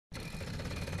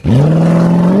Today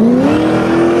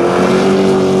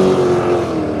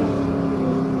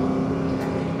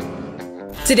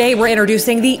we're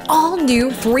introducing the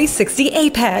all-new 360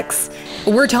 Apex.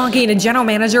 We're talking to General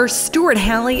Manager Stuart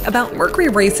Halley about Mercury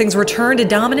Racing's return to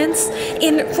dominance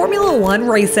in Formula One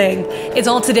racing. It's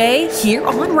all today here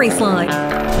on Raceline.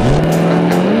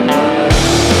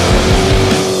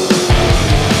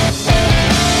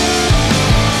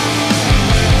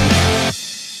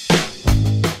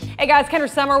 Hey guys, Kendra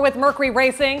Summer with Mercury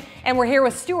Racing, and we're here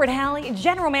with Stuart Halley,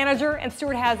 General Manager, and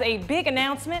Stuart has a big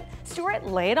announcement. Stuart,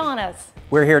 lay it on us.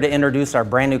 We're here to introduce our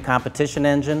brand new competition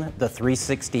engine, the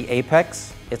 360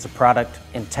 Apex. It's a product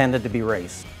intended to be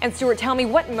raced. And Stuart, tell me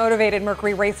what motivated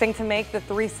Mercury Racing to make the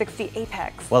 360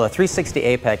 Apex? Well, the 360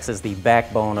 Apex is the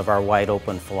backbone of our wide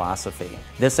open philosophy.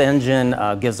 This engine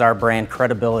gives our brand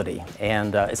credibility,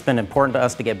 and it's been important to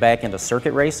us to get back into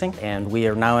circuit racing, and we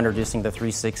are now introducing the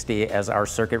 360 as our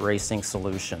circuit racing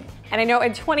solution. And I know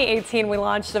in 2018 we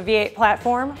launched the V8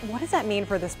 platform. What does that mean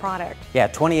for this product? Yeah,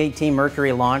 2018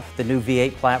 Mercury launched the new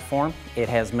V8 platform. It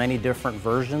has many different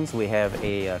versions. We have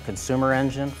a consumer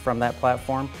engine from that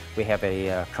platform. We have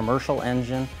a commercial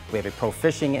engine. We have a pro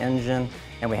fishing engine.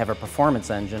 And we have a performance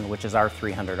engine, which is our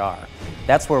 300R.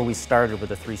 That's where we started with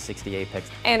the 360 Apex.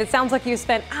 And it sounds like you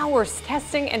spent hours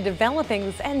testing and developing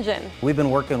this engine. We've been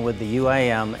working with the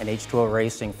UIM and H2O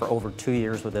Racing for over 2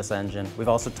 years with this engine. We've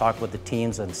also talked with the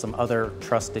teams and some other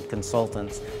trusted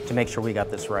consultants to make sure we got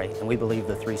this right. And we believe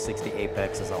the 360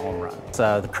 Apex is a home run.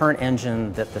 The current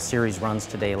engine that the series runs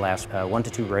today lasts 1 to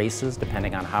 2 races,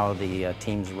 depending on how the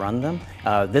teams run them.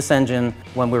 This engine,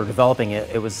 when we were developing it,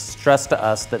 it was stressed to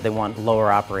us that they want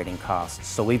lower operating costs.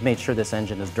 So we've made sure this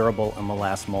engine is durable and will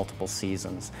last multiple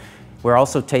seasons. We're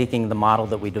also taking the model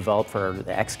that we developed for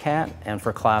the XCAT and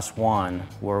for Class 1,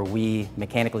 where we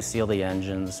mechanically seal the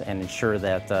engines and ensure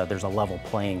that there's a level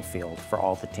playing field for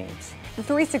all the teams. The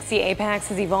 360 Apex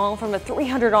has evolved from a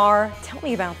 300R. Tell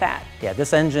me about that. Yeah,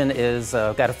 this engine is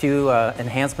got a few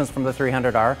enhancements from the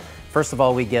 300R. First of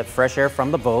all, we get fresh air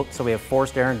from the boat, so we have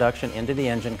forced air induction into the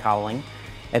engine cowling.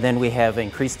 And then we have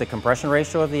increased the compression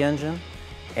ratio of the engine.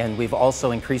 And we've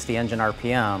also increased the engine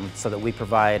RPM so that we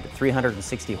provide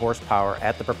 360 horsepower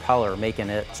at the propeller, making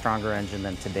it a stronger engine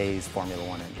than today's Formula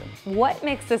One engine. What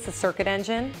makes this a circuit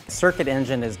engine? The circuit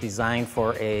engine is designed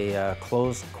for a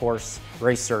closed course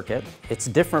race circuit. It's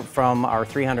different from our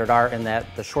 300R in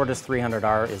that the shortest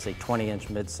 300R is a 20-inch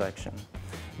midsection.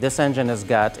 This engine has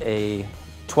got a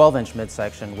 12-inch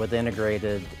midsection with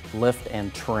integrated lift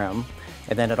and trim.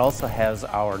 And then it also has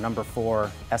our number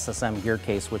 4 SSM gear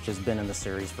case, which has been in the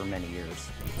series for many years.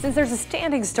 Since there's a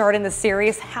standing start in the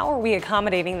series, how are we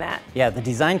accommodating that? Yeah, the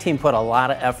design team put a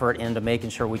lot of effort into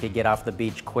making sure we could get off the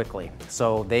beach quickly.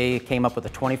 So they came up with a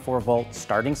 24-volt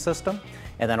starting system.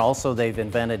 And then also they've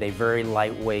invented a very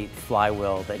lightweight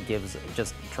flywheel that gives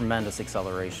just tremendous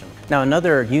acceleration. Now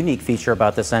another unique feature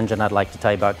about this engine I'd like to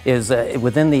tell you about is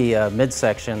within the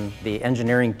midsection, the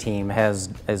engineering team has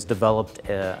developed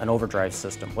an overdrive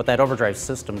system. What that overdrive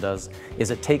system does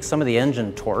is it takes some of the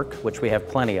engine torque, which we have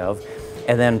plenty of,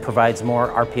 and then provides more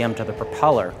RPM to the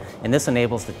propeller. And this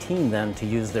enables the team then to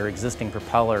use their existing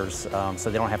propellers so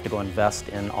they don't have to go invest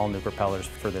in all new propellers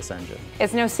for this engine.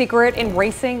 It's no secret in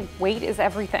racing, weight is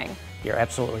everything. You're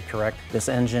absolutely correct. This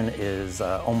engine is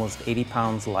almost 80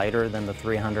 pounds lighter than the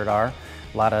 300R.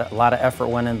 A lot of effort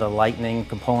went into lightening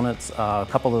components. A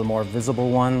couple of the more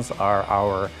visible ones are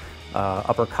our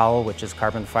upper cowl, which is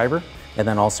carbon fiber, and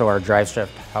then also our drive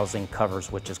shaft housing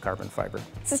covers, which is carbon fiber.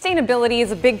 Sustainability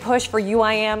is a big push for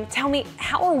UIM. Tell me,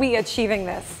 how are we achieving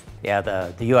this? Yeah,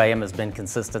 the UIM has been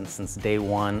consistent since day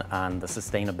one on the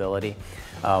sustainability.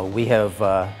 We have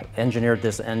engineered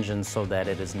this engine so that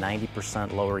it is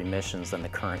 90% lower emissions than the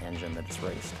current engine that is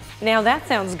raced. Now that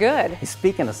sounds good.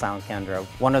 Speaking of sound, Kendra,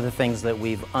 one of the things that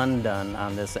we've undone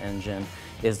on this engine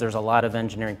is there's a lot of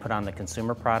engineering put on the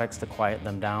consumer products to quiet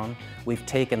them down. We've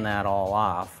taken that all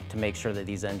off to make sure that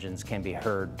these engines can be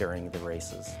heard during the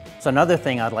races. So another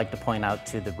thing I'd like to point out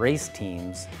to the race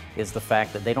teams is the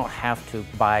fact that they don't have to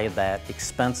buy that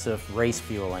expensive race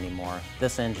fuel anymore.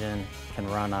 This engine can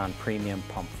run on premium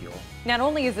pump fuel. Not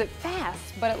only is it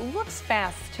fast, but it looks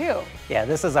fast too. Yeah,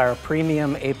 this is our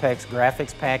premium Apex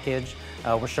graphics package.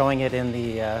 We're showing it in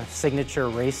the signature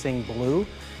racing blue.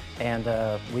 And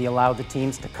we allow the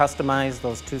teams to customize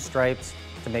those 2 stripes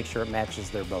to make sure it matches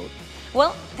their boat.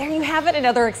 Well, there you have it,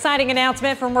 another exciting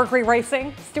announcement from Mercury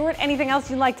Racing. Stuart, anything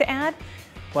else you'd like to add?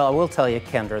 Well, I will tell you,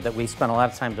 Kendra, that we spent a lot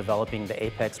of time developing the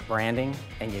Apex branding,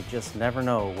 and you just never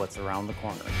know what's around the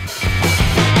corner.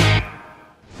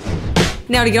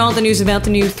 Now to get all the news about the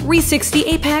new 360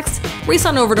 Apex, race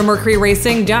on over to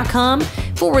mercuryracing.com.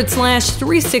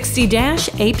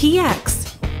 /360-APX.